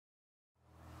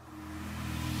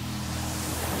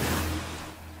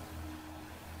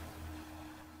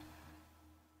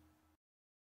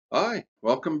Hi,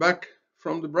 welcome back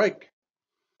from the break.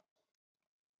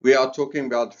 We are talking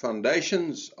about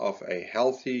foundations of a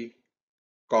healthy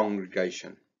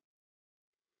congregation.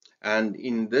 And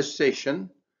in this session,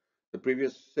 the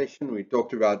previous session, we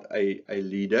talked about a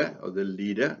leader or the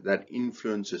leader that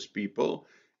influences people.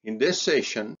 In this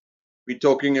session, we're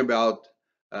talking about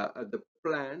the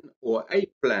plan or a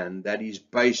plan that is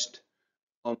based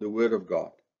on the Word of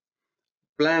God,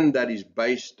 plan that is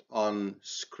based on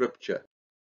Scripture.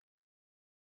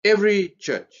 Every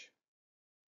church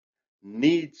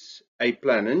needs a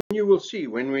plan, and you will see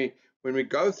when we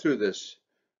go through this,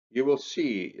 you will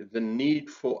see the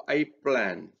need for a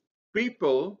plan.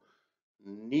 People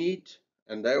need,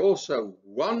 and they also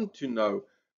want to know,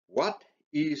 what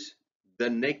is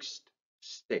the next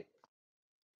step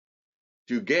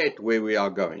to get where we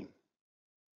are going.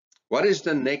 What is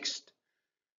the next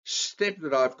step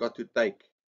that I've got to take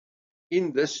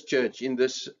in this church, in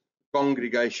this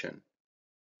congregation,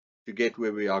 to get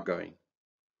where we are going?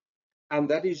 And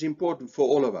that is important for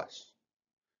all of us.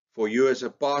 For you as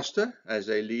a pastor, as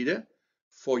a leader,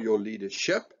 for your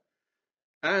leadership,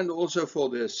 and also for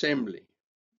the assembly.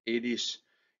 It is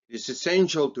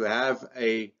essential to have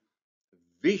a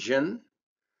vision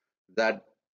that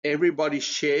everybody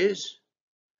shares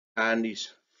and is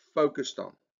focused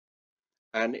on.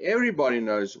 And everybody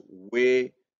knows where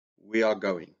we are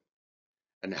going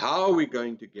and how we're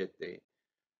going to get there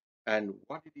and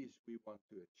what it is we want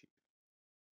to achieve.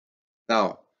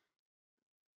 Now,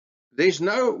 there's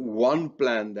no one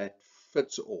plan that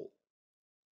fits all.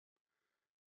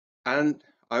 And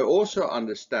I also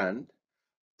understand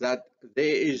that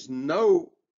there is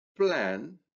no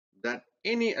plan that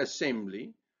any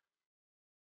assembly,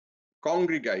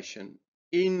 congregation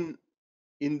in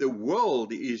the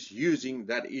world is using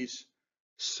that is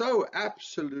so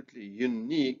absolutely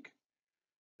unique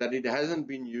that it hasn't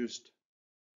been used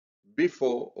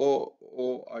before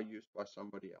or are used by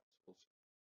somebody else also.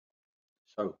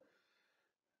 So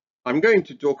I'm going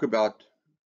to talk about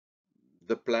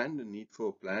the plan, the need for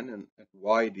a plan, and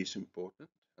why it is important.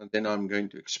 And then I'm going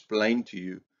to explain to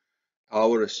you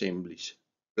our assembly's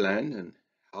plan and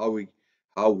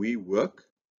how we work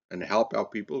and help our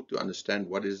people to understand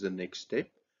what is the next step.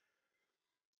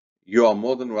 You are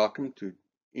more than welcome to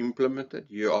implement it.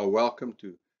 You are welcome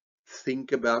to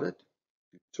think about it,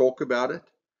 to talk about it,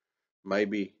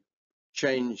 maybe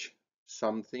change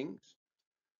some things.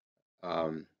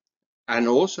 And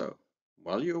also,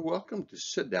 well, you're welcome to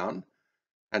sit down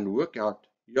and work out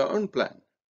your own plan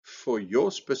for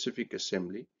your specific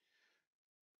assembly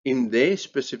in their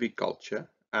specific culture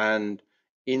and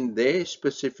in their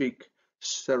specific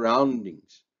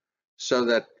surroundings so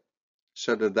that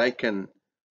they can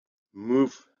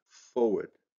move forward.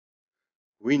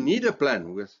 We need a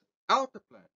plan. Without a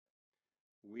plan,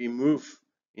 we move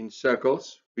in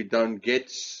circles. We don't get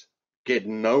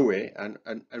nowhere,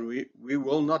 and we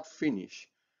will not finish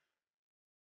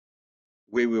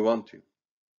where we want to.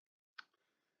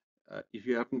 If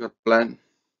you haven't got a plan,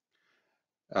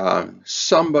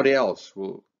 somebody else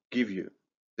will give you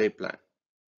their plan.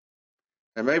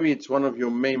 And maybe it's one of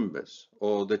your members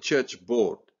or the church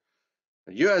board.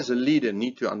 You as a leader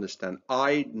need to understand,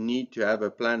 I need to have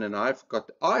a plan, and I've got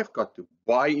to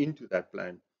buy into that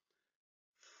plan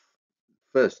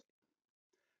first,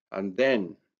 and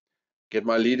then get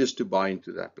my leaders to buy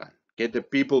into that plan, get the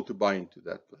people to buy into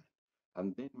that plan,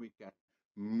 and then we can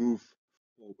move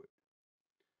forward.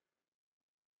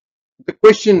 The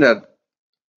question that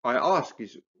I ask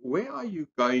is, where are you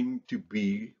going to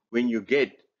be when you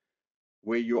get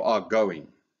where you are going?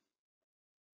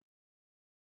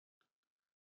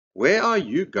 Where are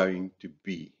you going to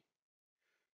be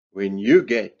when you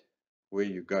get where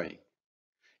you're going?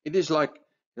 It is like,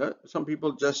 some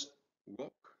people just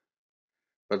walk,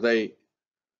 but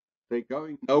they're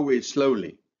going nowhere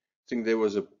slowly. I think there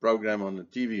was a program on the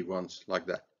TV once like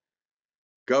that.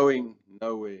 Going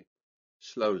nowhere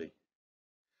slowly.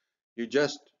 You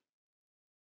just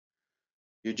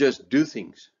do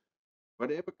things.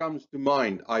 Whatever comes to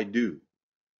mind, I do.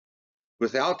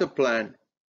 Without a plan,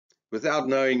 without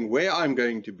knowing where I'm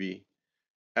going to be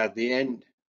at the end,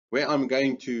 where I'm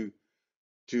going to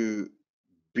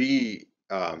be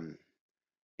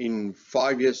in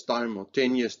 5 years' time or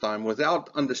 10 years' time, without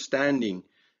understanding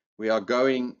we are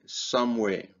going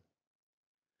somewhere.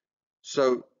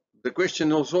 So the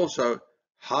question is also,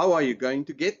 how are you going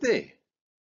to get there?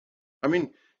 I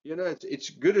mean, it's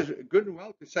good and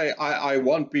well to say, I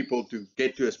want people to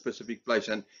get to a specific place.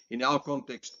 And in our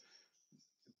context,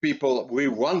 we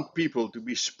want people to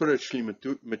be spiritually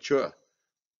mature.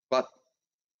 But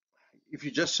if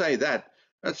you just say that,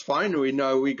 That's fine. We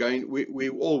know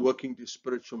we're all working to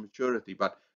spiritual maturity,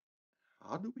 but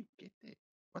how do we get there?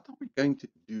 What are we going to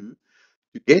do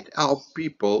to get our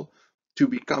people to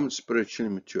become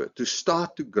spiritually mature, to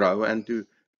start to grow and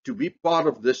to be part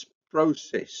of this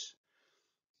process?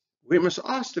 We must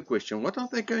ask the question, what are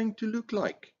they going to look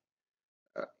like?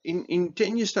 In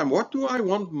 10 years' time, what do I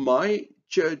want my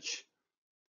church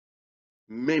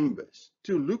members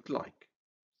to look like?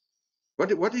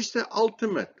 What is the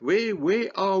ultimate? Where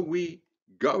are we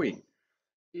going?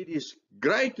 It is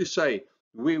great to say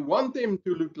we want them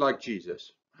to look like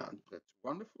Jesus. That's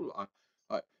wonderful.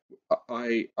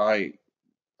 I, I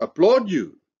applaud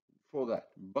you for that.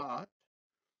 But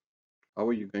how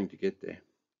are you going to get there?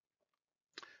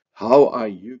 How are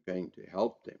you going to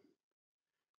help them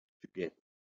to get?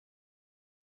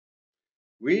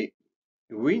 We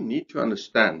we need to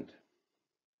understand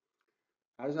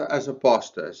as a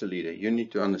pastor, as a leader, you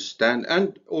need to understand,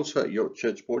 and also your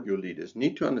church board, your leaders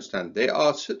need to understand there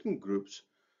are certain groups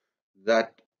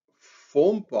that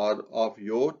form part of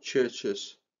your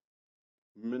church's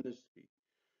ministry,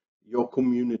 your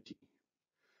community.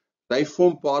 They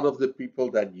form part of the people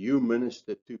that you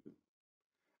minister to.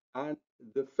 And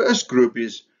the first group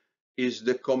is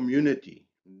the community,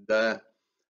 the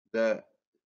the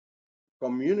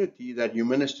community that you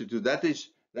minister to. That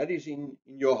is in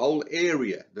your whole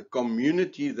area, the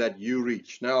community that you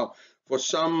reach. Now, for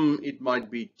some it might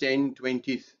be 10,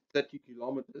 20, 30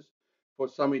 kilometers. For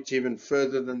some it's even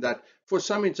further than that. For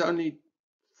some it's only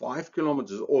 5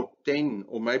 kilometers or 10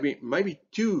 or maybe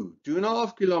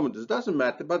 2.5 kilometers. Doesn't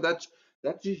matter, but that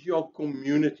is your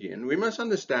community. And we must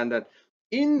understand that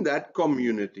in that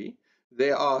community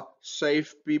there are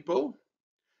safe people,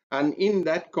 and in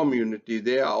that community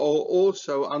there are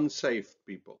also unsafe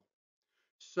people.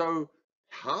 So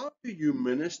how do you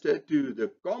minister to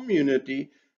the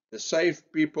community, the safe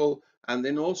people, and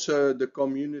then also the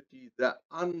community, the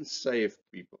unsafe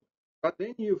people? But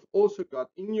then you've also got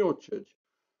in your church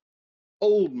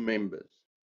old members.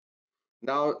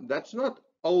 Now, that's not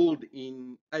old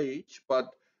in age,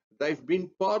 but they've been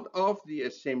part of the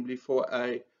assembly for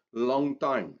a long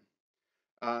time.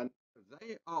 And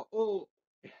they are all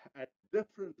at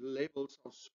different levels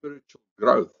of spiritual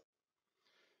growth.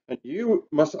 And you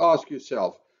must ask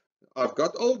yourself, I've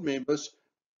got old members,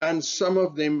 and some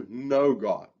of them know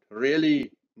God,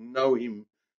 really know Him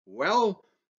well,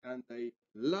 and they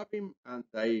love Him, and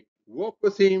they walk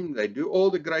with Him, they do all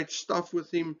the great stuff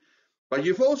with Him. But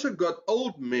you've also got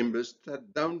old members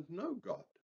that don't know God.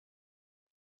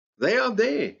 They are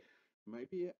there.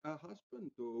 Maybe a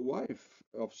husband or a wife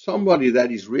of somebody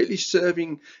that is really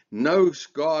serving, knows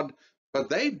God, but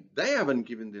they haven't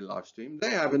given their lives to Him.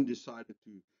 They haven't decided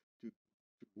to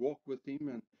walk with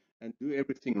Him and do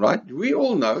everything right. We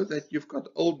all know that you've got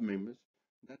old members.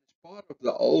 That's part of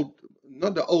the old,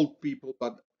 not the old people,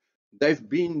 but they've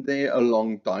been there a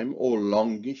long time or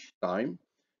longish time.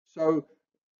 So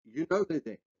you know they're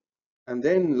there. And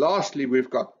then lastly, we've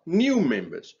got new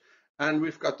members. And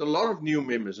we've got a lot of new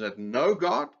members that know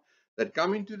God, that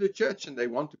come into the church and they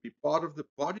want to be part of the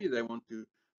body. They want to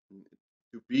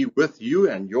be with you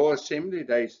and your assembly.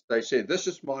 They say, this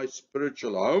is my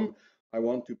spiritual home. I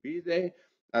want to be there.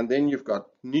 And then you've got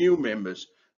new members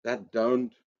that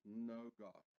don't know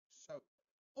God. So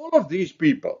all of these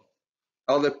people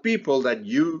are the people that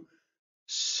you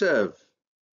serve,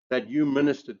 that you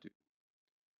minister to.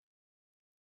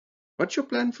 What's your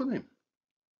plan for them?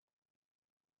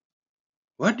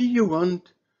 What do you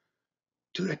want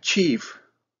to achieve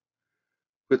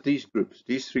with these groups,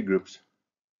 these three groups?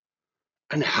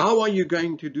 And how are you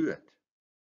going to do it?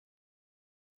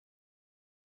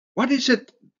 What is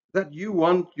it that you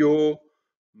want your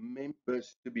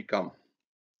members to become?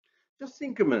 Just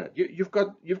think a minute. You've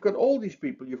got all these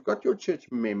people. You've got your church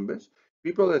members,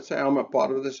 people that say, I'm a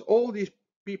part of this, all these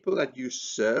people that you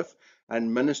serve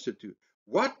and minister to.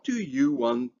 What do you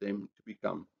want them to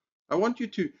become? I want you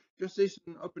to just, there's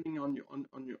an opening on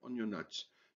your notes.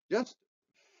 Just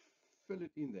fill it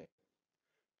in there.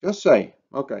 Just say,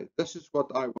 okay, this is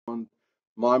what I want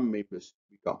my members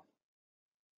to become.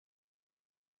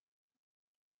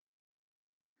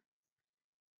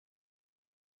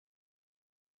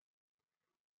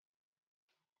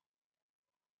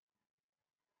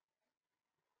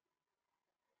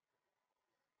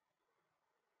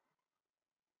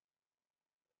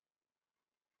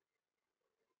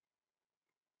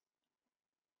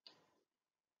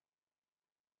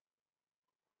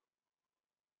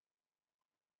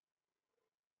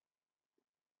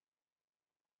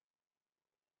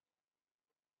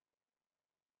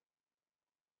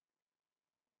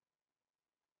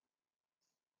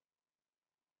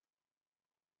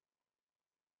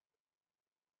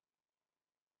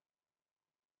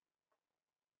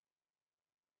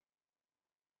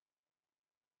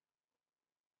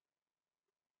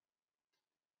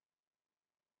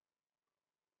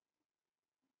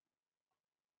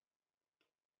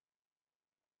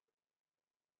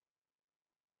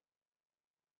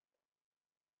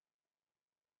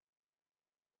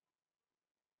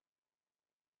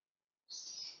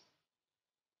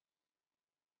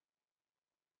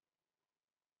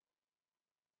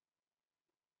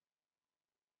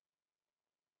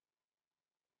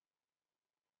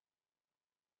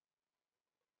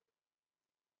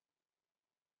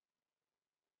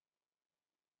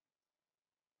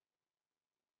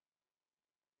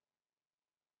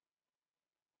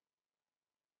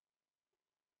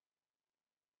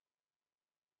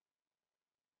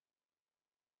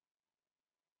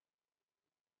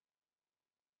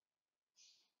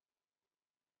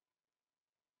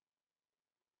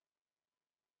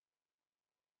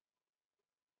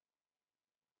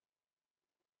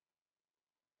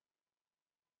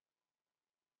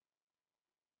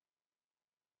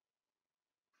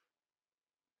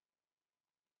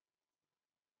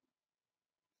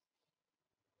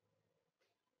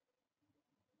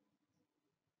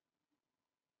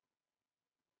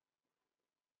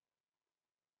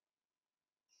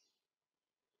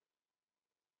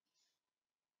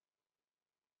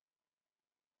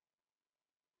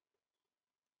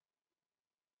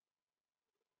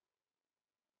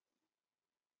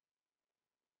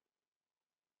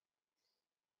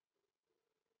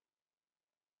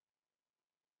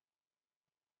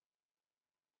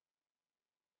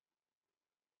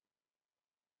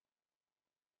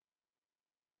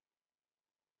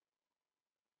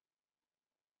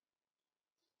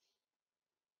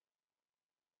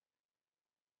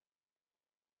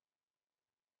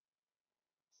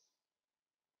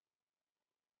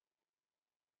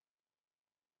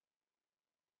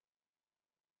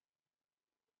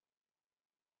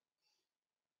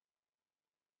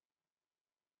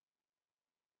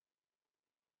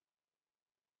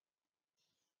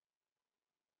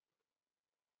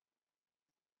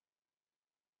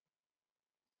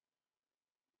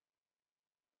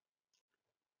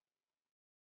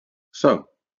 So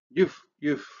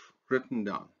you've written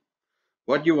down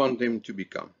what you want them to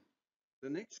become. The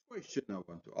next question I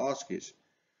want to ask is,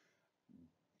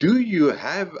 do you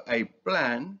have a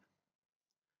plan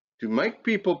to make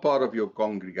people part of your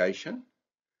congregation,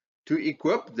 to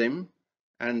equip them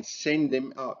and send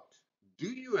them out? Do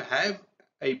you have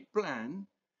a plan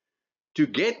to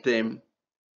get them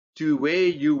to where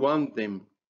you want them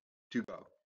to go?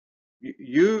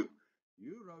 You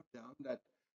wrote down that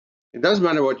it doesn't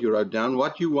matter what you wrote down,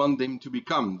 what you want them to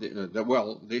become.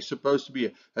 Well, there's supposed to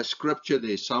be a scripture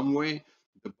there somewhere.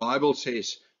 The Bible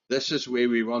says this is where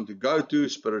we want to go to,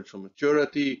 spiritual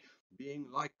maturity, being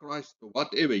like Christ, or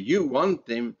whatever. You want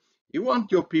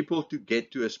your people to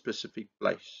get to a specific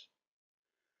place.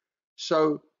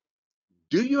 So,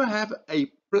 do you have a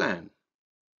plan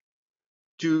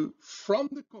from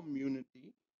the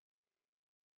community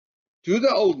to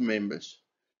the old members,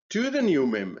 to the new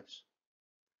members,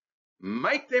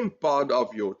 make them part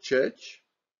of your church,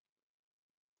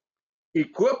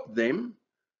 equip them,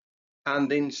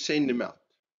 and then send them out?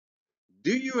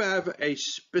 Do you have a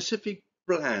specific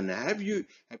plan? Did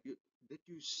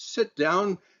you sit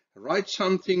down, write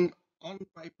something on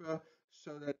paper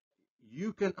so that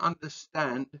you can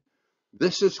understand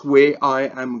this is where I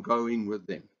am going with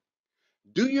them?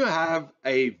 Do you have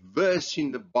a verse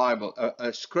in the Bible,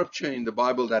 a scripture in the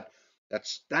Bible that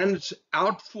stands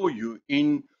out for you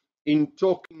in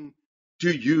talking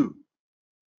to you?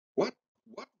 What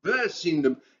verse in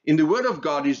the Word of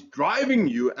God is driving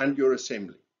you and your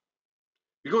assembly?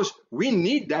 Because we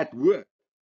need that word.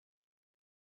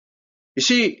 You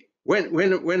see,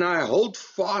 when I hold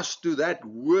fast to that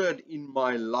word in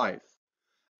my life,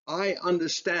 I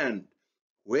understand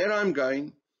where I'm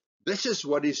going. This is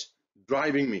what is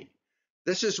driving me.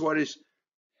 This is what is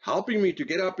helping me to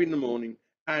get up in the morning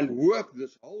and work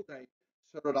this whole day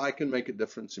so that I can make a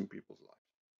difference in people's lives.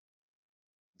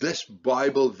 This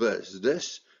Bible verse,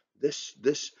 this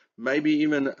maybe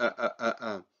even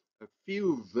a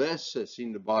few verses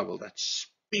in the Bible that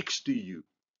speaks to you.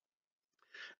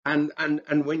 And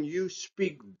when you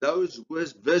speak those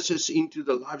verses into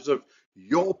the lives of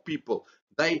your people,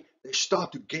 they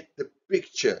start to get the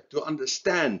picture, to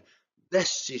understand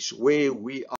this is where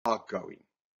we are going.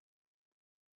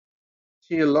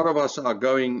 See, a lot of us are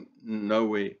going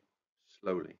nowhere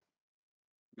slowly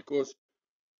because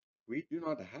we do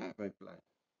not have a plan.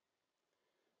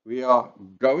 We are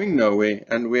going nowhere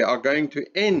and we are going to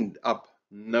end up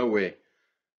nowhere.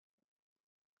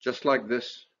 Just like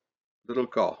this little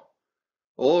car,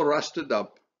 all rusted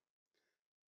up,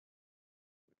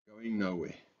 going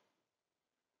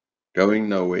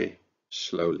nowhere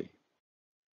slowly.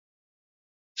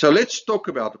 So let's talk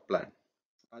about a plan.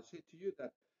 I said to you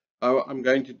that I'm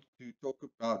going to talk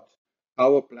about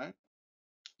our plan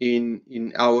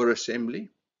in our assembly,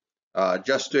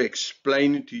 just to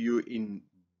explain it to you in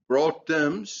broad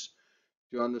terms,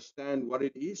 to understand what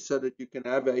it is so that you can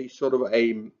have a sort of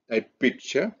a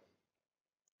picture.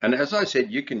 And as I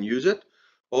said, you can use it,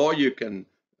 or you can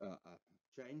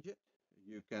change it,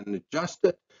 you can adjust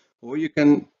it, or you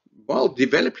can, well,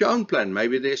 develop your own plan.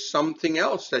 Maybe there's something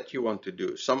else that you want to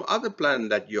do, some other plan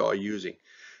that you are using.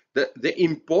 The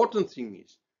important thing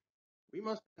is we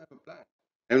must have a plan,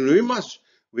 and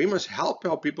we must help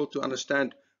our people to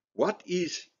understand what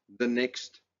is the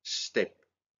next step.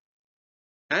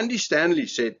 Andy Stanley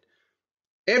said,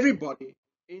 everybody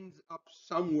ends up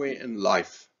somewhere in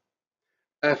life.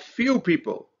 A few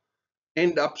people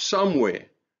end up somewhere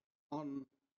on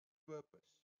purpose.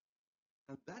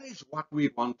 And that is what we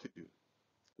want to do.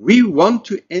 We want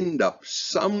to end up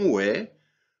somewhere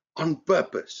on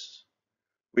purpose.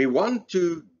 We want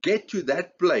to get to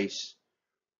that place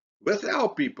with our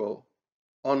people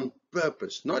on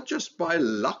purpose, not just by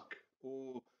luck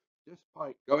or just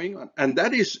by going on. And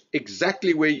that is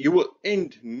exactly where you will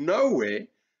end nowhere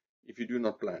if you do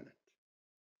not plan it.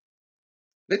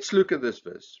 Let's look at this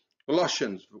verse.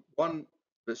 Colossians 1,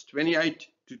 verse 28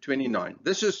 to 29.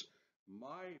 This is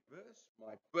my verse,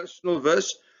 my personal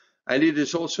verse, and it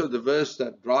is also the verse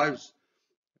that drives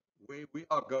where we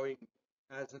are going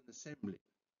as an assembly.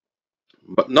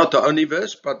 But not the only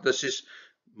verse, but this is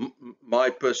my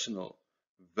personal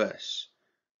verse.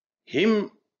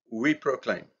 Him we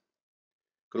proclaim.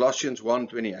 Colossians 1,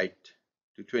 28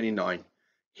 to 29.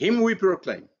 Him we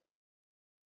proclaim,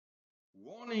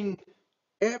 warning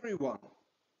everyone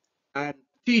and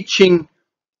teaching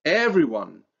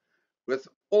everyone with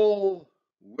all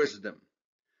wisdom,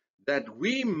 that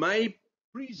we may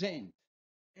present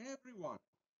everyone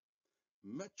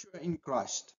mature in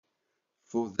Christ.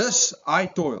 For this I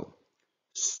toil,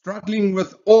 struggling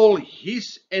with all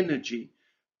his energy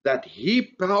that he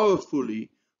powerfully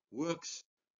works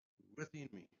within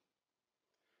me.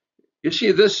 You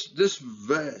see, this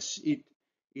verse, it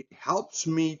helps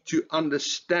me to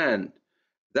understand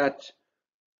that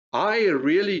I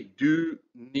really do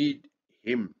need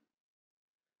Him.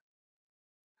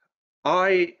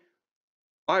 I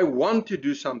want to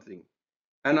do something,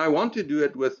 and I want to do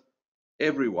it with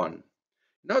everyone.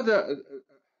 Now, those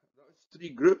three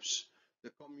groups, the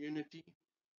community,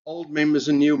 old members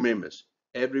and new members,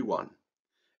 everyone.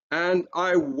 And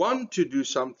I want to do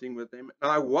something with them.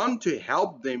 I want to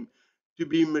help them to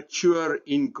be mature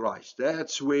in Christ.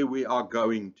 That's where we are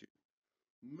going to.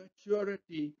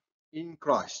 Maturity in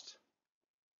Christ.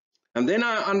 And then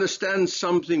I understand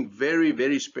something very,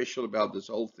 very special about this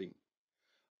whole thing.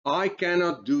 I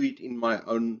cannot do it in my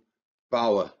own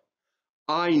power.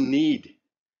 I need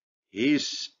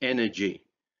His energy,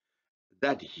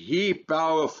 that He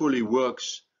powerfully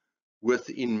works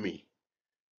within me.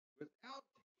 Without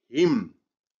Him,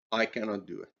 I cannot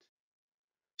do it.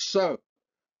 So,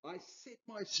 I set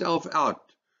myself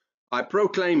out. I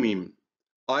proclaim Him.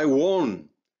 I warn.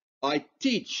 I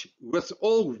teach with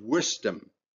all wisdom,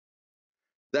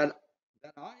 that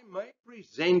I may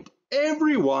present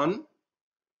everyone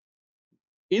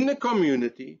in the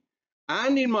community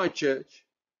and in my church,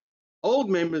 old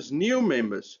members, new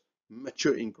members,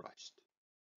 mature in Christ.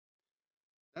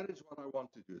 That is what I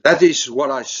want to do. That is what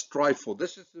I strive for.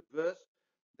 This is the verse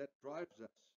that drives us.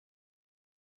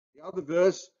 The other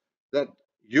verse that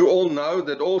you all know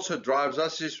that also drives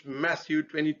us is Matthew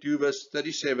 22, verse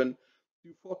 37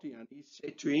 to 40. And He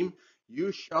said to him,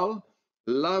 you shall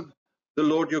love the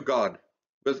Lord your God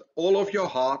with all of your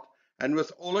heart and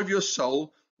with all of your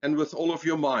soul and with all of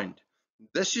your mind.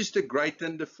 This is the great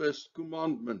and the first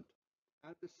commandment.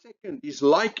 And the second is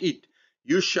like it.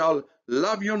 You shall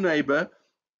love your neighbor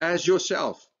as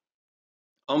yourself.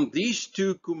 On these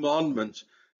two commandments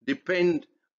depend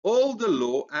all the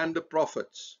law and the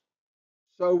prophets.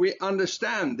 So we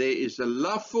understand there is a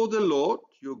love for the Lord,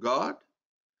 your God,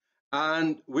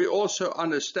 and we also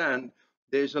understand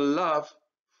there's a love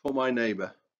for my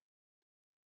neighbor.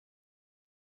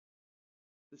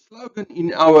 The slogan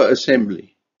in our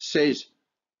assembly says,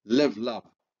 live love,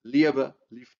 lewe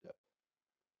liefde.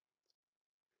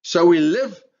 So we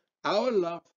live our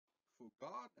love for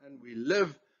God and we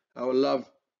live our love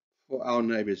for our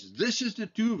neighbors. This is the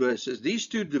two verses, these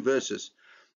two verses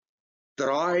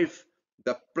drive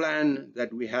the plan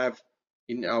that we have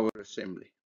in our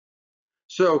assembly.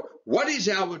 So what is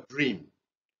our dream?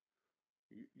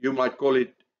 You might call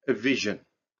it a vision.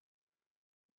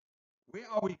 Where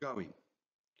are we going?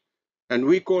 And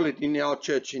we call it in our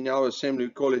church, in our assembly,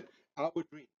 we call it our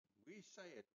dream. We say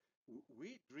it.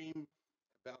 We dream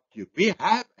about you. We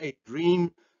have a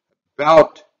dream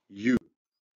about you.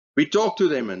 We talk to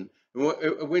them, and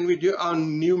when we do our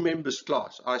new members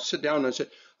class, I sit down and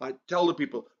I tell the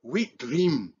people, we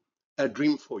dream a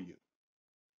dream for you.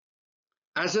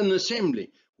 As an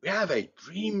assembly, we have a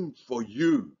dream for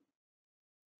you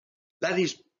that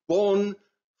is born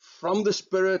from the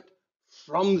Spirit,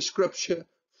 from the Scripture,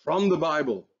 from the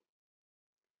Bible.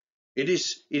 It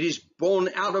is born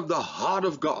out of the heart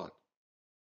of God.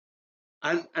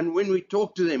 And when we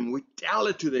talk to them, we tell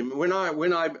it to them. When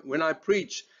I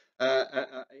preach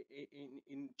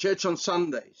in church on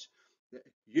Sundays,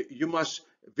 you must,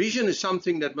 vision is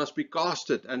something that must be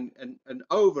casted and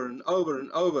over and over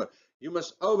and over. You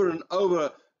must over and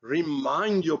over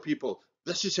remind your people,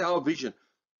 this is our vision.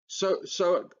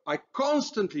 So I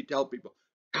constantly tell people,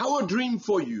 our dream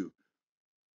for you,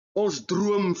 ons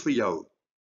droom vir jou,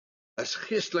 is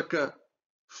geestelike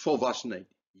volwassenheid.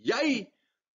 Jy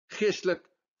geestelik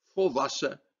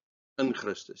volwasse in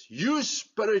Christus. You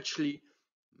spiritually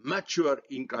mature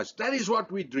in Christ. That is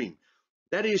what we dream.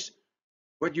 That is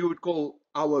what you would call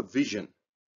our vision.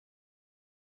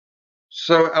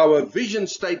 So our vision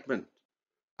statement,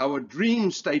 our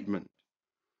dream statement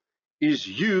is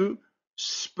you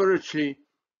spiritually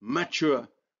mature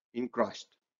in Christ.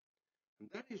 And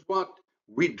that is what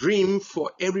we dream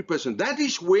for every person. That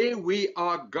is where we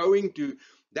are going to.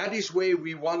 That is where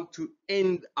we want to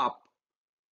end up,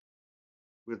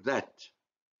 with that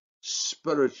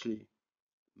spiritually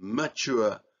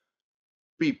mature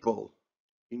people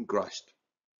in Christ.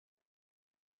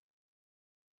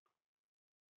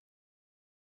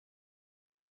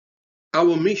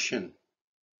 Our mission,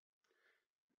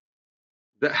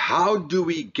 how do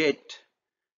we get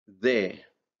there?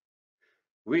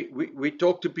 We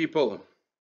talk to people.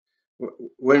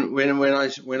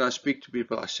 When I speak to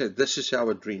people, I said, this is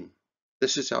our dream.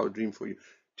 This is our dream for you,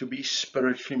 to be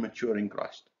spiritually mature in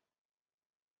Christ.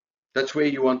 That's where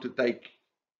you want to take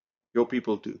your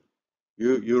people to.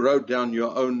 You wrote down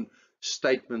your own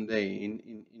statement there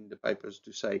in the papers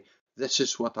to say, this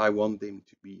is what I want them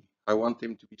to be. I want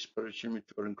them to be spiritually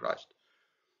mature in Christ.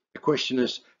 The question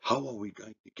is, how are we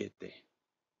going to get there?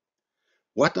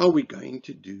 What are we going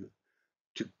to do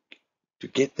to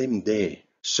get them there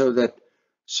so that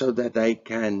they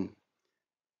can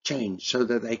change, so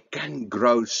that they can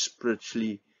grow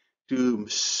spiritually to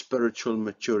spiritual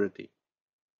maturity?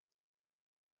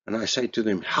 And I say to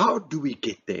them, how do we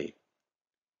get there?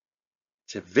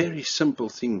 It's a very simple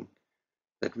thing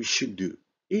that we should do.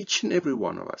 Each and every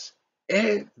one of us,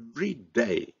 every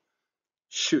day,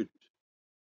 should.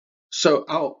 So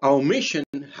our mission,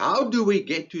 how do we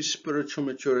get to spiritual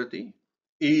maturity,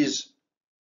 is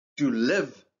to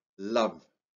live love.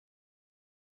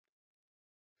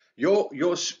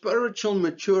 Your spiritual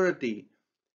maturity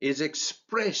is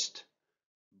expressed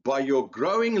by your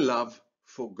growing love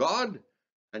for God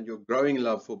and your growing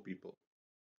love for people.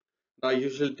 I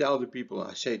usually tell the people,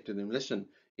 I say to them, listen,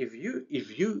 if you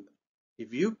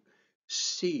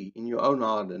see in your own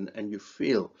heart and you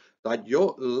feel that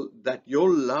your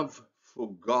love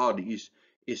for God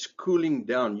is cooling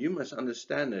down, you must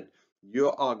understand it.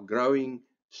 You are growing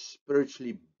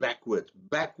spiritually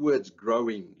backwards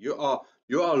growing. You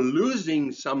are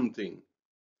losing something.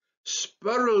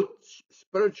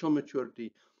 Spiritual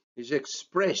maturity is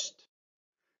expressed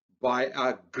by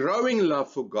a growing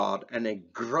love for God and a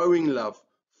growing love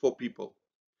for people.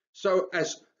 So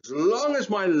as long as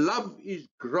my love is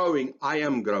growing, I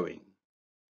am growing.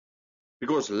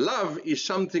 Because love is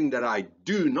something that I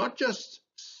do, not just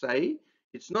say.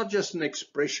 It's not just an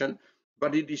expression,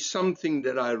 but it is something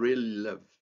that I really live.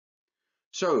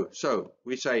 So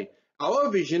we say, our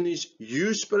vision is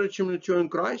you spiritually mature in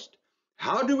Christ.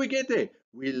 How do we get there?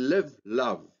 We live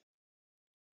love.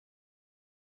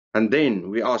 And then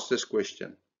we ask this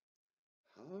question,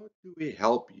 how do we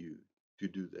help you to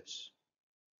do this?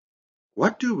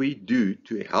 What do we do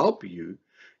to help you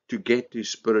to get to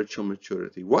spiritual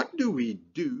maturity? What do we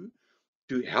do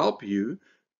to help you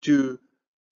to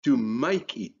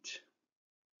make it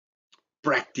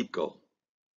practical?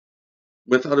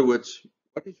 With other words,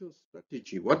 what is your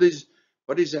strategy? What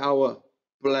is our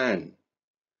plan?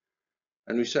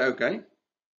 And we say, okay,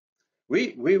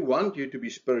 we want you to be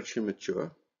spiritually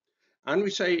mature. And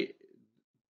we say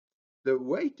the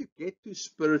way to get to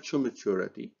spiritual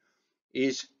maturity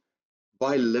is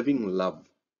by living love.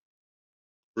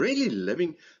 Really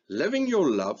living your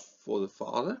love for the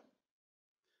Father,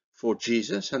 for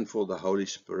Jesus, and for the Holy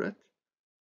Spirit,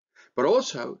 but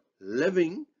also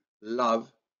living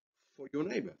love for your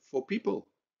neighbor, for people.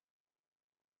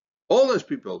 All those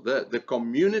people, the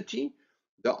community,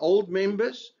 the old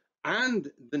members, and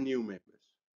the new members.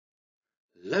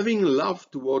 Living love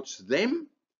towards them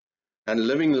and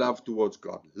living love towards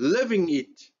God. Living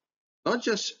it, not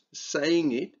just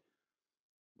saying it,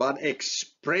 but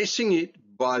expressing it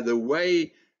by the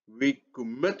way we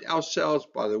commit ourselves,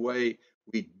 by the way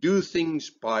we do things,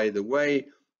 by the way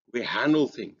we handle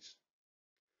things.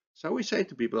 So we say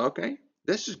to people, okay,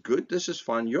 this is good, this is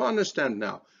fine, you understand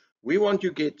now. We want you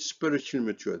to get spiritually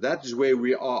mature. That is where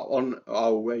we are on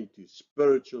our way to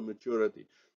spiritual maturity.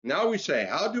 Now we say,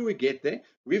 how do we get there?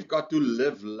 We've got to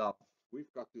live love.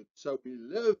 So we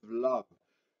live love.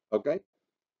 Okay,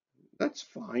 that's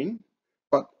fine.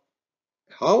 But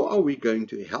how are we going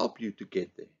to help you to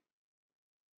get there?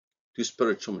 To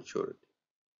spiritual maturity.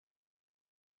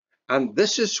 And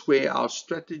this is where our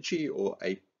strategy or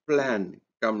a plan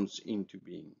comes into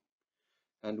being.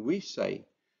 And we say,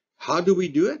 how do we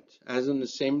do it as an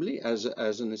assembly? As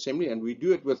an assembly, and we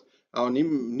do it with our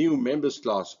new members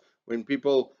class. When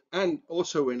people, and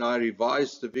also when I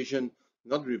revise the vision,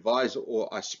 not revise,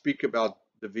 or I speak about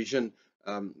the vision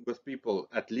with people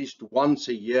at least once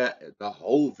a year, the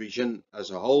whole vision as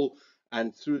a whole,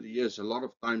 and through the years, a lot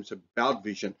of times about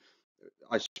vision.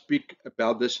 I speak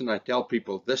about this and I tell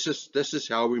people, this is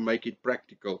how we make it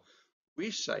practical.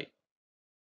 We say,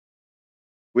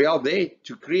 we are there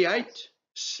to create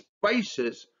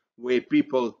spaces where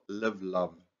people live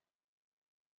love.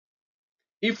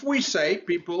 If we say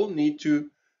people need to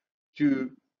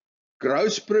grow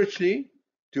spiritually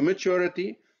to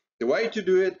maturity, the way to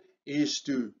do it is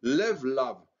to live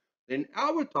love. Then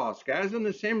our task as an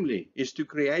assembly is to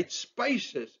create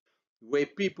spaces where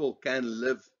people can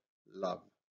live love.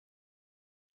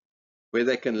 Where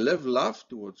they can live love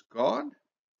towards God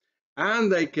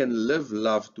and they can live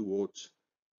love towards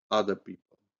other people.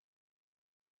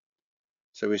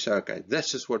 So we say, okay,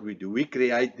 this is what we do. We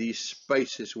create these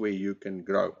spaces where you can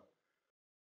grow.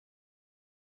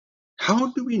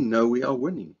 How do we know we are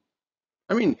winning?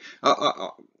 I mean,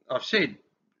 I've said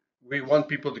we want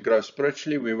people to grow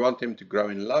spiritually. We want them to grow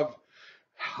in love.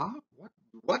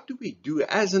 what do we do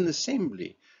as an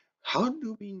assembly? How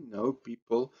do we know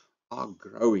people are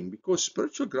growing? Because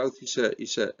spiritual growth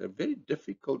is a very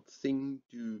difficult thing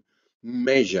to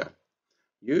measure.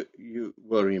 You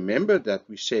will remember that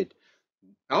we said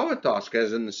our task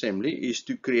as an assembly is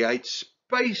to create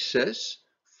spaces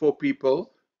for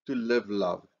people to live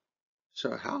love.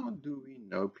 So how do we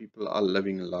know people are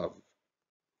living love?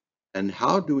 And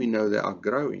how do we know they are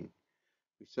growing?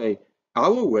 We say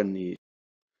our win is,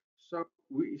 so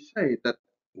we say that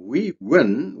we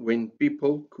win when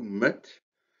people commit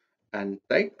and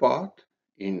take part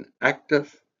in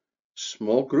active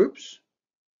small groups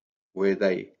where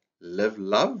they live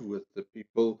love with the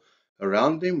people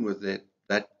around them, with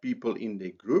that people in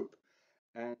their group,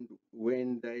 and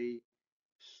when they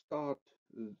start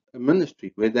a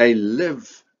ministry, where they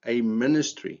live a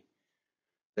ministry,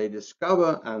 they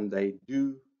discover and they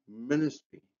do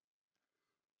ministry.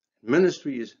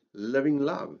 Ministry is living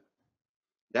love.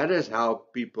 That is how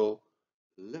people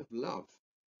live love.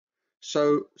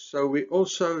 So we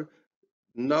also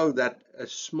know that a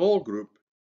small group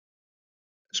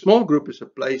is a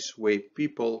place where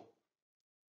people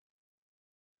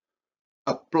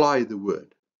apply the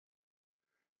word.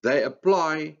 They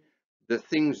apply the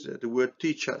things that the word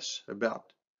teaches us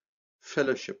about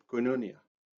fellowship, koinonia.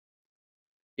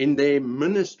 In their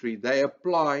ministry, they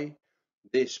apply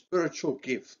their spiritual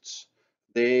gifts,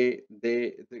 the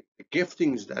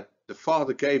giftings that the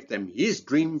Father gave them, His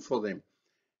dream for them.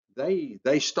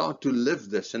 They start to live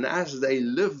this, and as they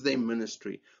live their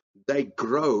ministry, they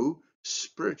grow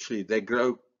spiritually. They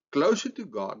grow closer to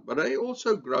God, but they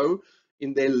also grow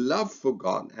in their love for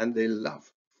God and their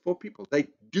love for people. They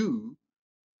do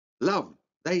love.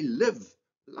 They live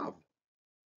love.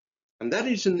 And that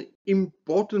is an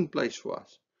important place for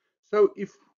us. So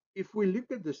if we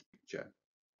look at this picture,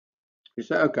 we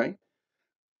say, okay,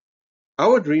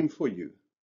 our dream for you,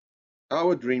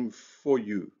 our dream for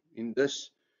you in this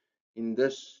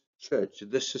church,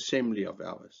 this assembly of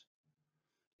ours,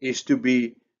 is to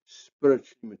be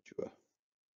spiritually mature.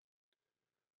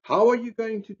 How are you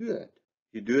going to do that?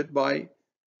 You do it by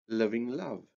living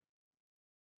love.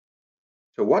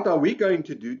 So what are we going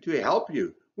to do to help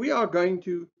you? We are going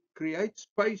to create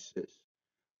spaces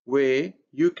where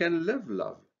you can live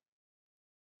love.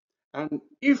 And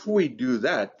if we do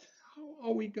that, how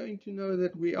are we going to know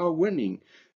that we are winning?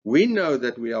 We know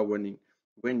that we are winning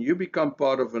when you become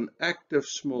part of an active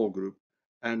small group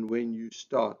and when you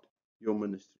start your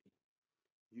ministry.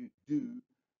 You do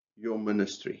your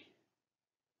ministry.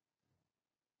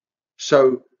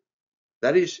 So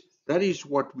that is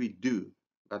what we do.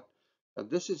 But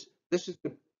this is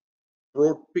the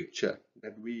broad picture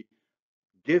that we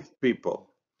give people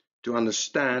to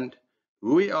understand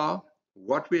who we are,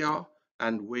 what we are,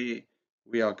 and where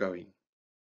we are going.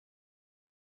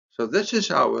 So this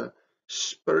is our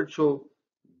spiritual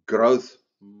growth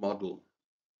model.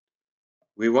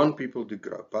 We want people to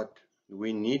grow, but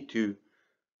we need to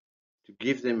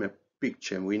give them a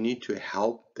picture, and we need to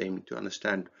help them to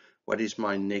understand what is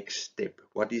my next step.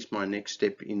 What is my next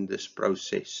step in this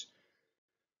process?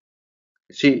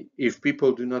 See, if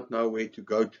people do not know where to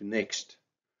go to next,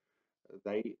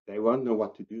 they won't know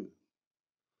what to do.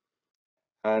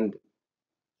 And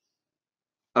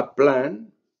a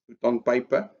plan put on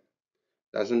paper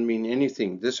doesn't mean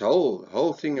anything. This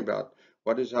whole thing about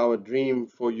what is our dream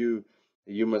for you,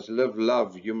 you must live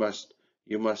love, you must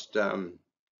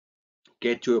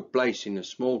get to a place in a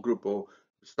small group or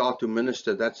start to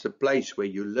minister. That's the place where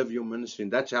you live your ministry.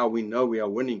 And that's how we know we are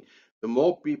winning. The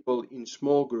more people in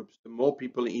small groups, the more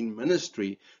people in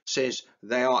ministry says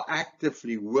they are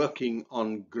actively working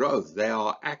on growth. They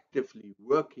are actively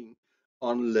working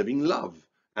on living love.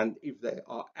 And if they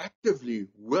are actively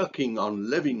working on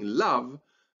living love,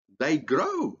 they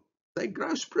grow. They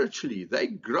grow spiritually. They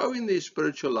grow in their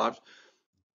spiritual lives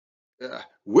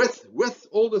with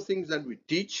all the things that we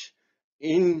teach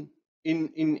in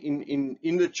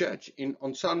the church,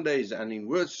 on Sundays and in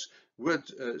word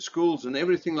schools and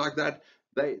everything like that.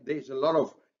 There's a lot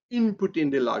of input in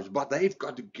their lives, but they've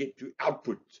got to get to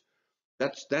output.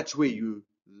 That's where you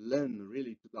learn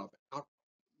really to love.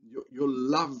 Your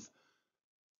love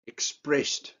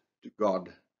expressed to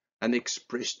God and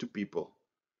expressed to people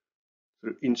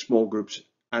in small groups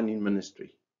and in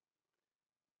ministry.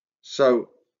 So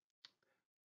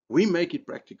we make it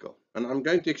practical, and I'm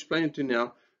going to explain it to you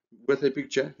now with a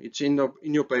picture. It's in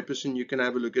your papers, and you can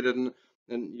have a look at it,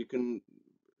 and you can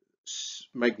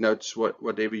make notes,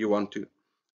 whatever you want to.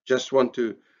 Just want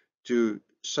to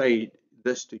say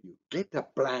this to you: get a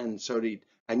plan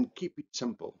and keep it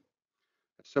simple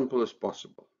as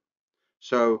possible.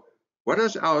 So, what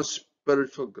does our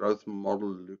spiritual growth model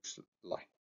looks like.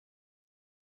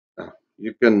 Now,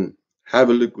 you can have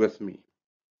a look with me.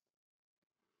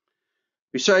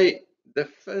 We say the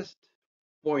first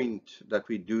point that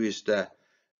we do is the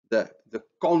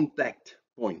contact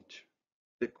point,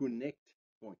 the connect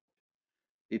point.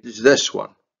 It is this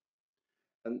one.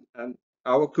 And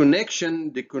our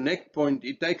connection, the connect point,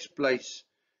 it takes place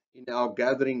in our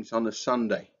gatherings on a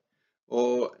Sunday,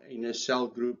 or in a cell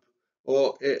group,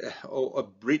 or a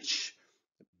bridge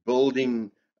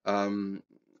building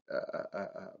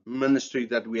ministry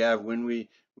that we have, when we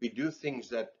do things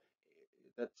that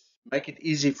make it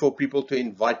easy for people to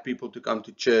invite people to come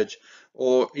to church,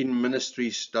 or in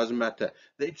ministries, doesn't matter.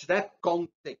 It's that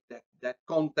contact, that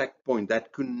contact point,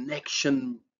 that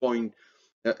connection point,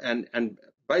 and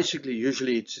basically,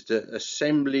 usually it's the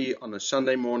assembly on a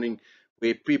Sunday morning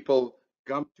where people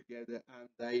come together, and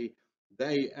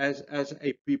they as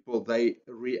a people, they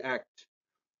react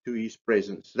to His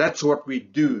presence. That's what we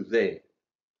do there.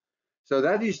 So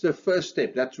that is the first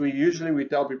step. That's we usually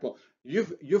tell people,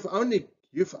 you've only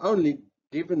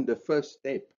given the first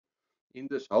step in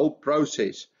this whole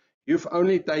process. You've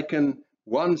only taken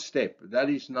one step. That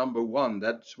is number one.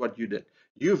 That's what you did.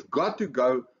 You've got to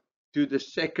go to the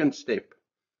second step.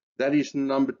 That is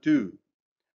number two.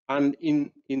 And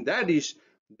in that is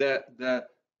the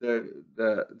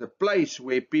place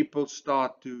where people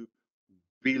start to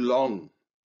belong.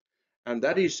 And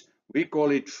that is, we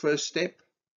call it first step.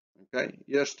 Okay,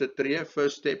 eerste tree,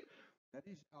 first step. That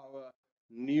is our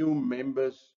new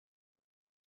members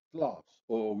class,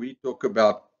 or we talk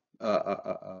about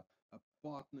a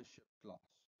partnership class,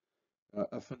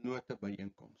 'n vennote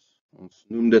byeenkoms. Ons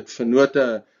noem dit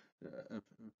vennote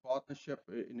partnership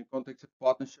in the context of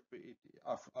partnership.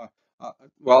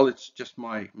 Well, it's just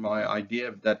my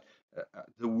idea that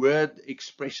the word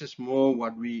expresses more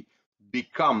what we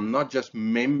become, not just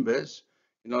members.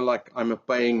 Like I'm a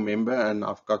paying member and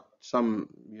I've got some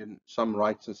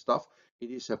rights and stuff. It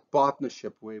is a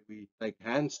partnership where we take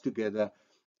hands together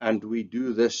and we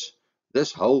do this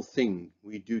whole thing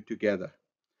we do together.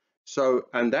 So,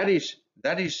 and that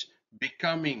is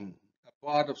becoming a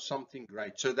part of something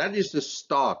great. So that is the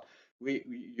start.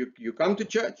 You come to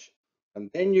church, and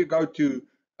then you go to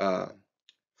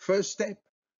first step.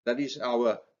 That is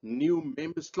our new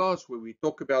members class, where we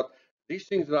talk about these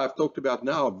things that I've talked about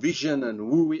now, vision and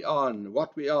who we are and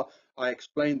what we are. I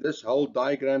explained this whole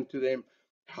diagram to them,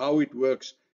 how it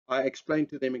works. I explained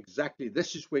to them exactly,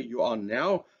 this is where you are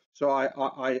now. So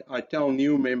I tell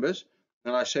new members,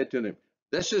 and I say to them,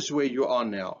 this is where you are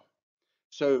now.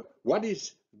 So what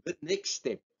is the next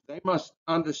step? They must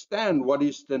understand what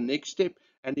is the next step,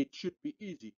 and it should be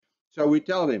easy. So we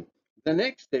tell them, the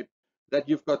next step that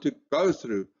you've got to go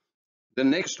through, the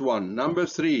next one, number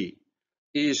 3,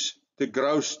 is the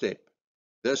growth step.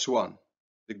 This one,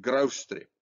 the growth step.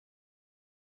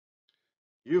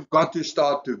 You've got to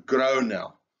start to grow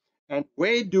now. And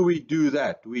where do we do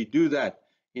that? We do that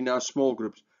in our small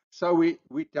groups. So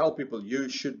we tell people, you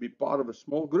should be part of a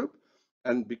small group.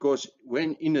 And because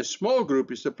when in a small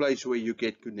group is the place where you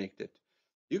get connected.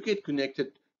 You get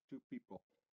connected to people.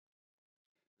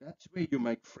 That's where you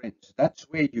make friends. That's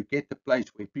where you get the place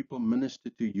where people minister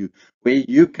to you, where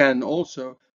you can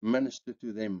also minister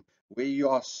to them, where you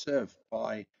are served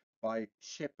by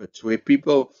shepherds, where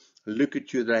people look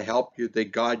at you, they help you, they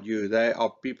guide you. They are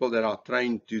people that are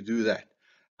trained to do that.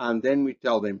 And then we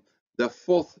tell them the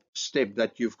fourth step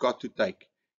that you've got to take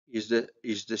is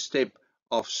the step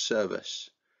of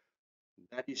service.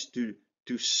 That is to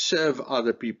serve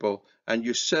other people, and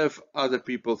you serve other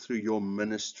people through your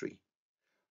ministry.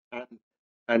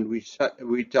 And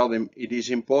we tell them it is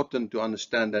important to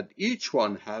understand that each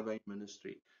one have a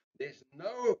ministry. There's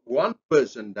no one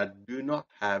person that do not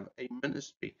have a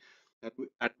ministry.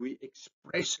 And we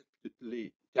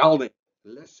expressly tell them,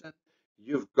 listen,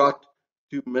 you've got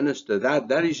to minister.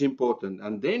 That is important.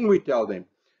 And then we tell them,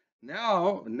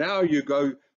 now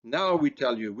we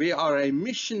tell you, we are a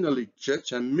missional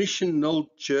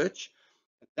church.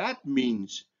 That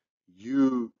means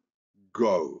you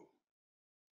go.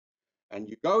 And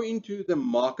you go into the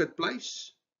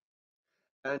marketplace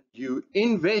and you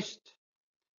invest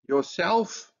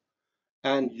yourself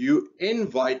and you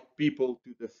invite people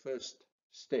to the first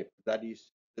step. That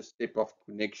is the step of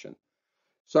connection.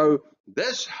 So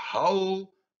this whole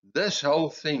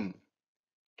thing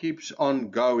keeps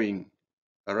on going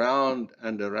around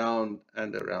and around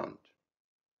and around.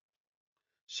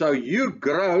 So you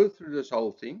grow through this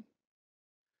whole thing.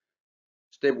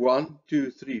 Step 1, 2,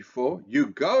 3, 4. You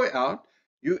go out,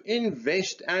 you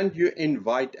invest and you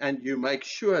invite and you make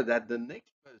sure that the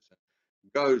next person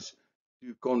goes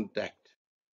to contact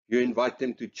You invite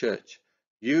them to church.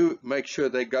 You make sure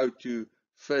they go to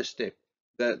First Step,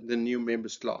 the new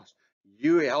members class.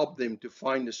 You help them to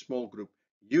find a small group.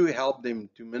 You help them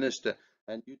to minister,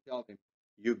 and you tell them,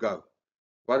 you go.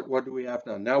 What do we have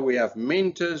now? Now we have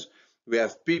mentors. We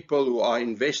have people who are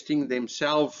investing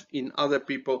themselves in other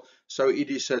people. So it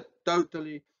is a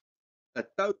total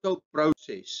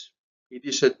process. It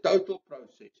is a total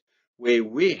process where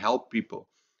we help people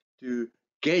to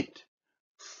get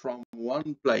from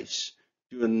one place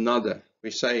to another.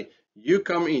 We say, you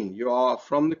come in, you are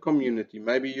from the community.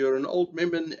 Maybe you're an old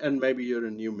member and maybe you're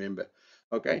a new member.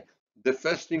 Okay. The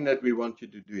first thing that we want you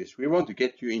to do is we want to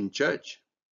get you in church.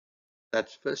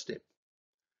 That's the first step.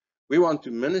 We want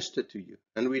to minister to you,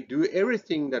 and we do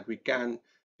everything that we can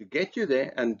to get you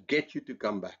there and get you to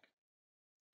come back.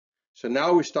 So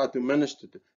now we start to minister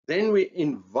to. Then we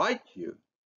invite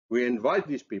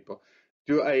these people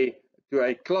to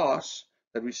a class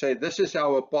that we say, this is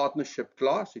our partnership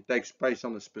class. It takes place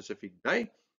on a specific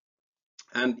day.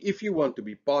 And if you want to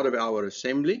be part of our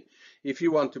assembly, if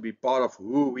you want to be part of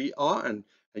who we are, and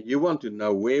you want to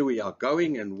know where we are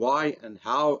going and why and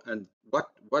how and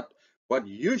what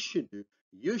you should do,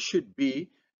 you should be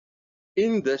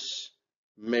in this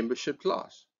membership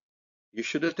class. You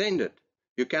should attend it.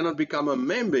 You cannot become a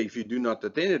member if you do not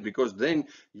attend it, because then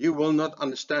you will not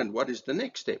understand what is the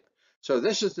next step. So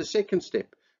this is the second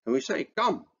step. And we say,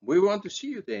 come, we want to see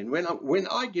you there. And when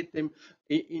I get them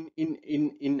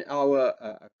in our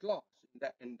class,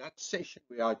 in that session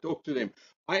where I talk to them,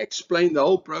 I explain the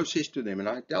whole process to them, and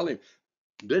I tell them,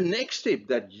 the next step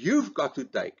that you've got to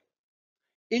take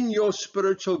in your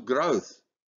spiritual growth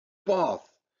path,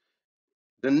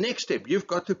 the next step, you've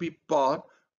got to be part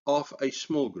of a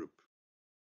small group.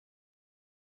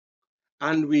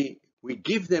 And we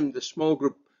give them the small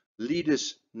group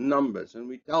leaders' numbers, and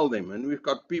we tell them, and we've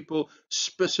got people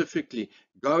specifically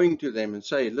going to them and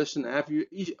say, listen,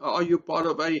 are you part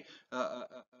of a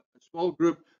small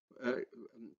group?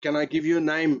 Can I give you a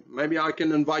name? Maybe I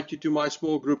can invite you to my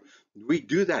small group. We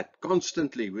do that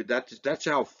constantly. That's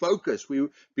our focus.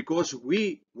 Because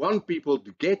we want people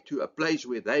to get to a place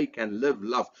where they can live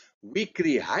love. We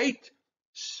create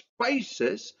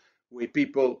spaces where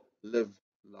people live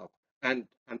love. And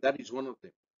that is one of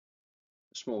them,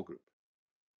 a small group.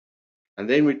 And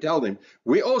then we tell them,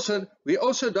 we also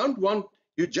don't want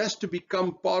you just to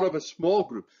become part of a small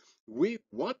group. We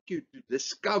want you to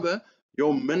discover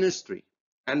your ministry.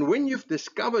 And when you've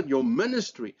discovered your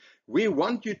ministry, we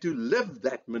want you to live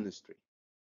that ministry.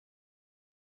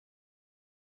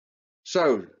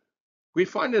 So we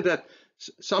find that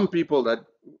some people that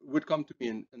would come to me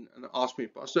and ask me,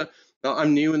 Pastor, now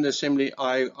I'm new in the assembly.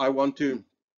 I want to,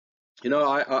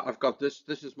 I've got this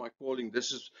is my calling.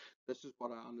 This is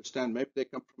what I understand. Maybe they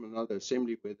come from another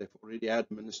assembly where they've already had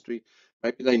ministry.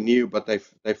 Maybe they knew, but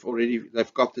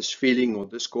they've got this feeling or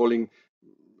this calling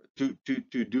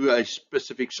to do a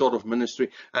specific sort of ministry.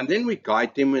 And then we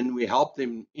guide them and we help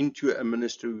them into a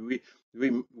ministry.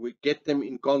 We get them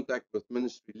in contact with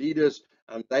ministry leaders,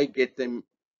 and they get them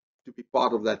to be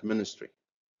part of that ministry.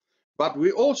 But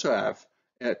we also have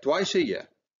twice a year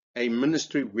a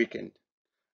ministry weekend.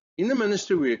 In the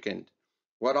ministry weekend,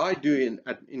 what I do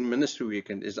in ministry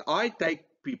weekend is I take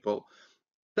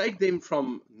them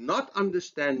from not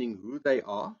understanding who they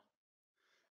are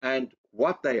and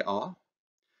what they are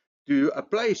to a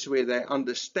place where they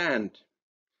understand.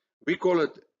 We call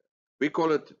it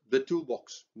the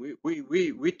toolbox.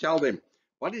 We tell them,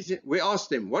 what is it? We ask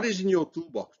them, what is in your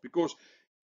toolbox? Because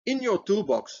in your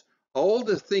toolbox are all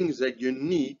the things that you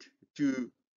need to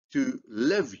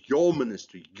live your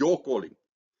ministry, your calling.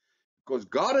 Because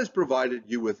God has provided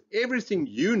you with everything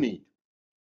you need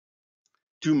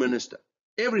to minister.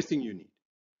 Everything you need.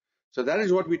 So that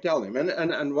is what we tell them.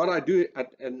 And what I do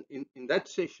in that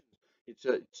session, it's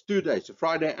 2 days, a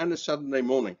Friday and a Saturday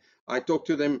morning. I talk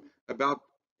to them about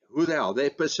who they are, their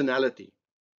personality,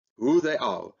 who they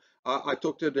are. I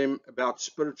talk to them about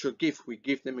spiritual gift. We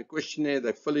give them a questionnaire,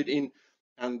 they fill it in,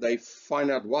 and they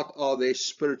find out what are their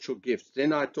spiritual gifts.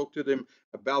 Then I talk to them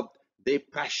about their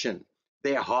passion,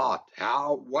 their heart,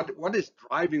 what is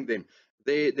driving them,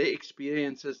 their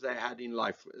experiences they had in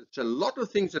life. It's a lot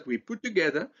of things that we put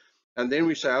together, and then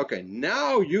we say, okay,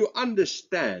 now you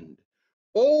understand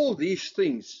all these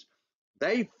things.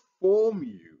 They form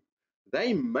you.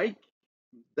 They make.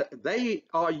 They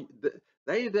are.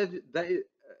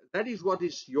 That is what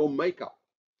is your makeup.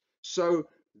 So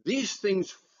these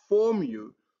things form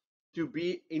you to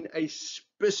be in a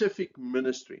specific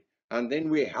ministry. And then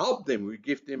we help them. We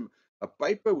give them a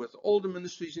paper with all the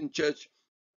ministries in church,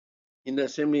 in the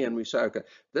assembly, and we say, okay,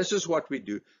 this is what we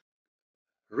do.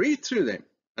 Read through them.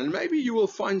 And maybe you will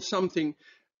find something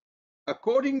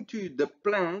according to the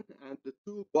plan and the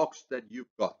toolbox that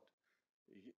you've got.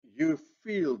 You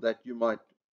feel that you might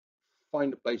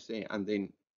find a place there, and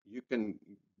then you can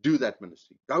do that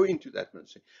ministry. Go into that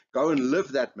ministry. Go and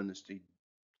live that ministry.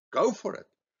 Go for it.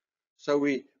 So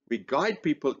we guide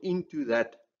people into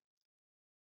that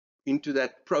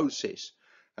process,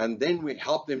 and then we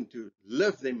help them to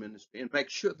live their ministry and make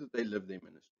sure that they live their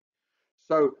ministry.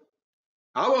 So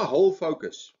our whole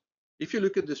focus, if you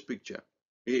look at this picture,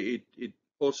 it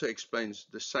also explains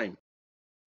the same.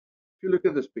 If you look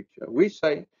at this picture, we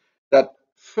say that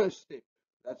first step,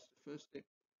 that's the first step.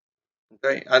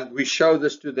 Okay, and we show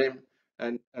this to them,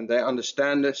 and they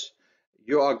understand this.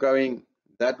 You are going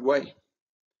that way.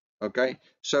 Okay,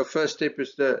 so first step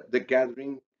is the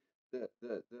gathering,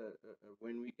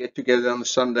 when we get together on a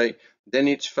Sunday. Then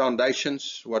it's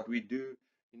foundations, what we do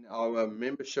in our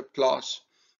membership class.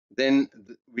 Then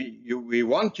we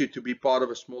want you to be part of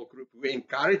a small group. We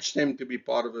encourage them to be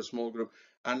part of a small group,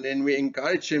 and then we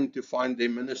encourage them to find their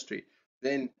ministry.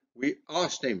 Then we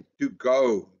ask them to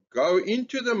go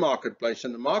into the marketplace,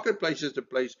 and the marketplace is the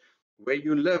place where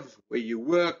you live, where you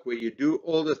work, where you do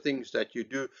all the things that you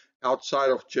do outside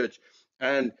of church,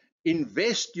 and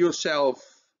invest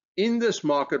yourself in this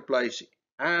marketplace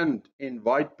and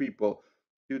invite people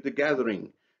to the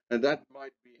gathering. And that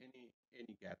might be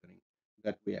any gathering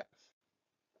that we have.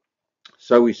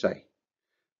 So we say,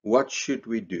 what should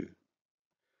we do?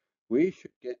 We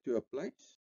should get to a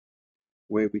place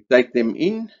where we take them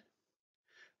in,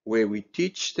 where we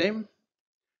teach them,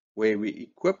 where we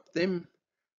equip them,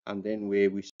 and then where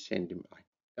we send them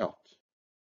out.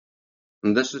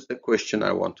 And this is the question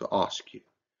I want to ask you.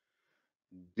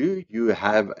 Do you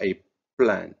have a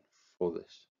plan for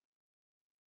this?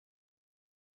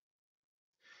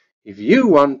 If you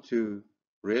want to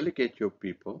really get your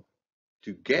people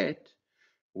to get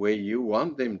where you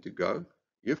want them to go,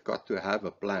 you've got to have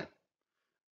a plan.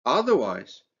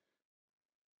 Otherwise,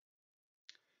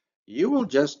 you will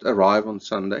just arrive on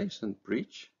Sundays and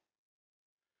preach,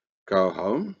 go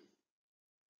home,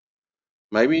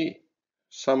 maybe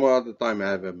some other time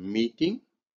have a meeting,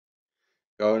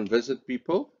 go and visit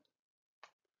people.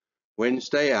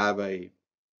 Wednesday have a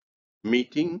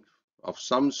meeting of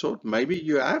some sort. Maybe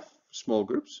you have small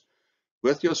groups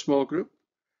with your small group,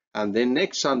 and then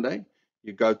next Sunday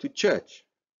you go to church.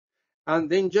 And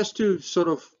then just to sort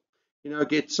of,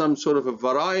 get some sort of a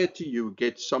variety, you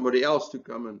get somebody else to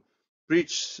come and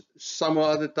preach some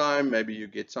other time. Maybe you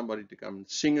get somebody to come and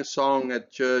sing a song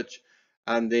at church.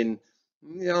 And then,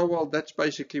 well, that's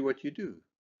basically what you do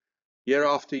year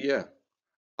after year.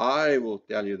 I will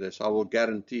tell you this, I will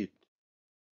guarantee it.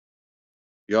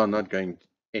 You are not going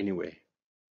anywhere.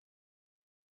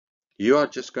 You are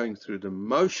just going through the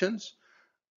motions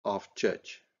of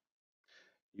church.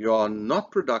 You are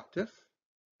not productive,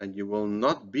 and you will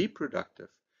not be productive.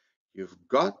 You've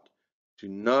got to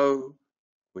know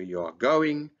where you are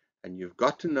going, and you've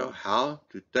got to know how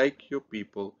to take your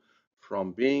people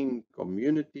from being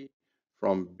community,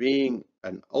 from being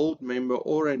an old member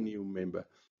or a new member,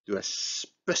 to a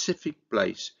specific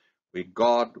place where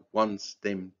God wants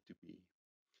them to be.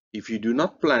 If you do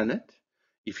not plan it,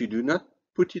 if you do not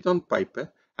put it on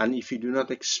paper, and if you do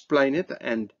not explain it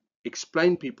and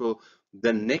explain people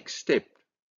the next step,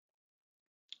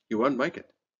 you won't make it.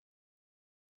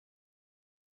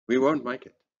 We won't make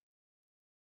it.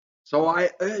 So I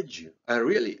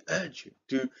really urge you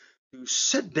to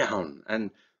sit down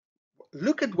and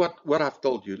look at what I've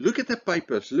told you. Look at the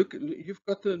papers. Look, you've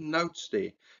got the notes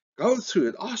there. Go through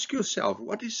it. Ask yourself,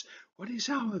 what is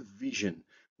our vision?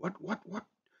 What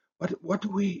do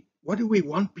we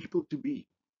want people to be?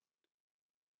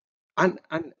 And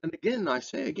again, I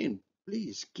say again,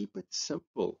 please keep it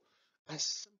simple, as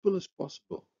simple as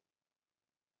possible.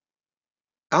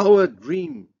 Our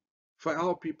dream for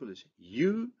our people is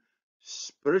you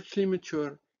spiritually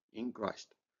mature in Christ.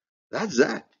 That's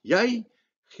that. Jy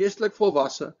geestelik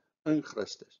volwasse in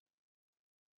Christus.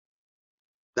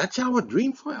 That's our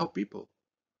dream for our people.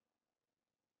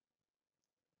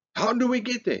 How do we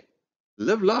get there?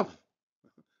 Live love.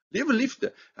 Lewe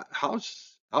liefde.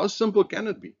 How simple can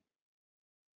it be?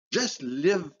 Just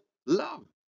live love.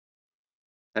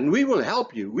 And we will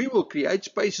help you. We will create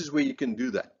spaces where you can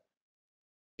do that.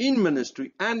 In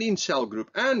ministry and in cell group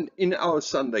and in our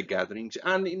Sunday gatherings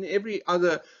and in every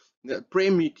other prayer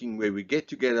meeting where we get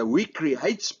together, we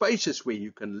create spaces where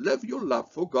you can live your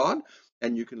love for God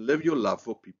and you can live your love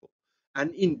for people.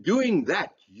 And in doing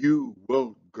that, you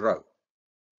will grow.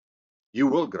 You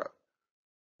will grow.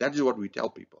 That is what we tell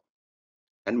people.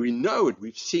 And we know it.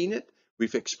 We've seen it.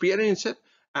 We've experienced it.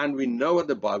 And we know what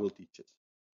the Bible teaches.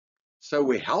 So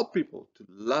we help people to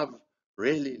love,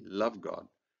 really love God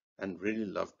and really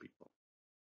love people.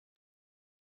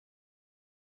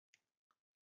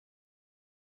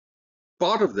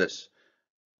 Part of this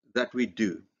that we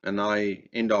do, and I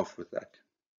end off with that.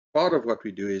 Part of what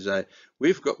we do is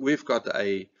we've got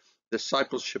a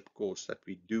discipleship course that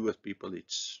we do with people.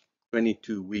 It's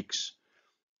 22 weeks.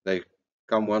 They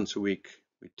come once a week,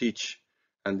 we teach,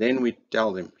 and then we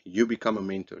tell them, you become a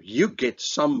mentor. You get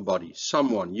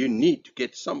someone, you need to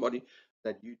get somebody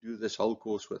that you do this whole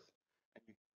course with. And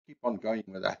you keep on going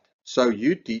with that. So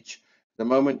you teach. The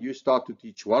moment you start to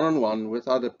teach one-on-one with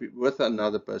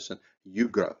another person, you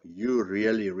grow. You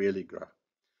really, really grow.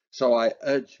 So I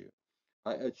urge you,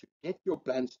 get your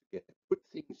plans together, put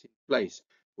things in place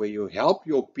where you help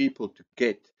your people to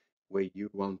get where you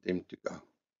want them to go.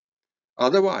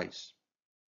 Otherwise,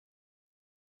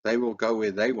 they will go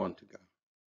where they want to go.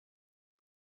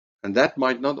 And that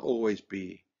might not always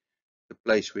be the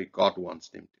place where God wants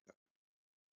them to go.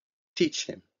 Teach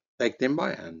them, take them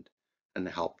by hand, and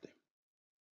help them.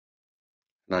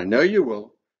 And I know you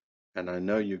will, and I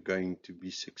know you're going to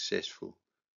be successful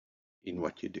in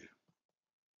what you do.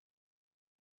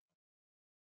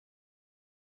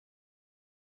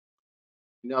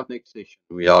 In our next session,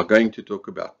 we are going to talk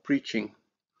about preaching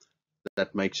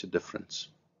that makes a difference.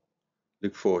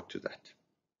 Look forward to that.